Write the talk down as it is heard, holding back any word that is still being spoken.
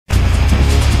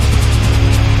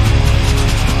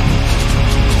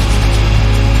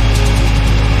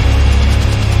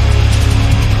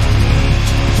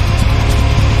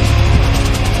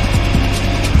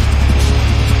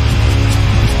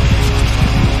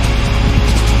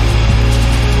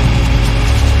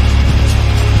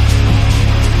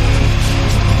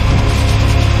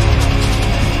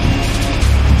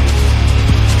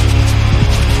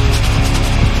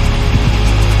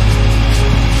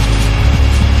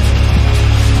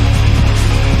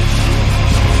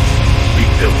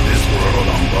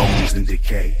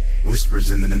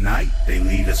Whispers in the night, they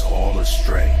lead us all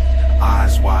astray.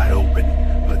 Eyes wide open,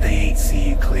 but they ain't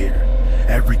seeing clear.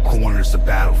 Every corner's a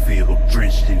battlefield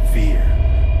drenched in fear.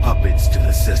 Puppets to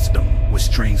the system with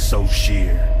strings so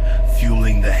sheer,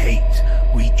 fueling the hate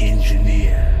we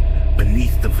engineer.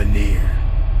 Beneath the veneer,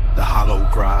 the hollow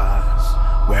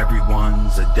cries, where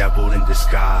everyone's a devil in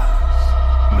disguise.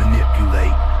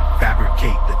 Manipulate,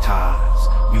 fabricate the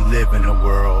ties. We live in a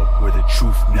world where the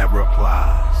truth never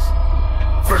applies.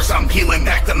 First I'm peeling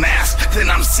back the mask, then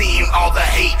I'm seeing all the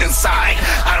hate inside.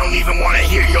 I don't even want to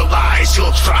hear your lies,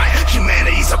 you'll try.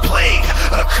 Humanity's a plague,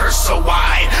 a curse so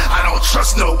wide. I don't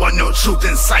trust no one, no truth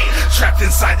in sight. Trapped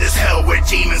inside this hell where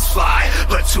demons fly,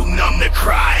 but too numb to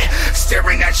cry.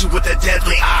 Staring at you with a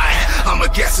deadly eye, I'ma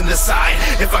guess and decide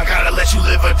if I gotta let you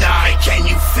live or die. Can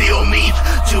you feel me?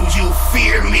 Do you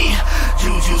fear me?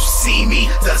 Do you see me?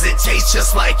 Does it taste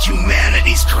just like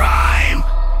humanity's crime?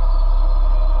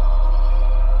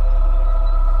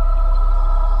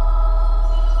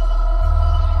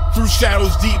 Through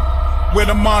shadows deep, where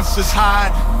the monsters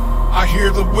hide, I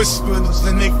hear the whispers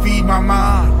and they feed my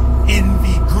mind.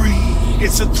 Envy, greed,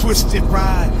 it's a twisted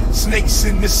ride. Snakes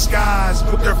in disguise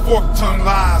with their forked-tongued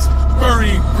lies,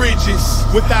 burning bridges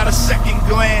without a second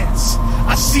glance.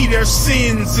 I see their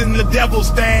sins in the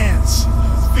devil's dance.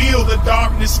 Feel the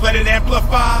darkness, let it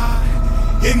amplify.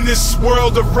 In this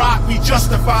world of rot we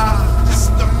justify.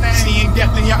 Seeing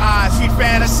death in your eyes, we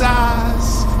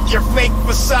fantasize. Your fake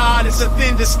facade is a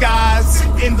thin disguise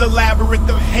in the labyrinth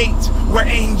of hate where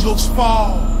angels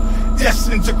fall,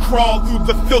 destined to crawl through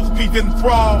the filth we've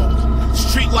enthralled.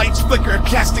 Streetlights flicker,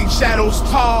 casting shadows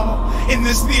tall. In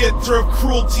this theater of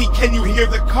cruelty, can you hear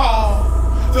the call?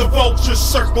 The vultures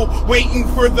circle, waiting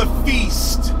for the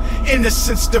feast.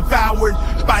 Innocence devoured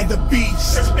by the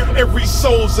beast. Every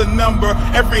soul's a number,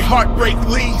 every heartbreak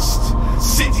leased.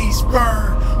 Cities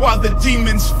burn while the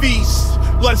demons feast.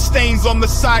 Bloodstains on the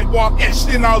sidewalk etched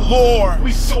in our lore.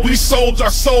 We sold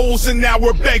our souls and now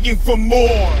we're begging for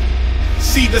more.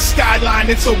 See the skyline,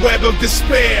 it's a web of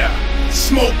despair.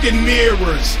 Smoke and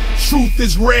mirrors, truth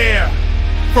is rare.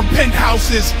 From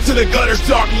penthouses to the gutter's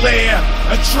dark lair,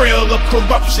 a trail of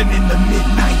corruption in the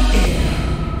midnight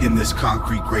air. In this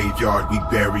concrete graveyard we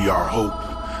bury our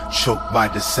hope. Choked by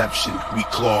deception, we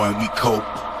claw and we cope.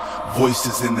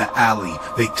 Voices in the alley,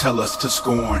 they tell us to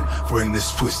scorn. For in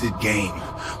this twisted game,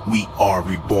 we are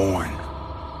reborn.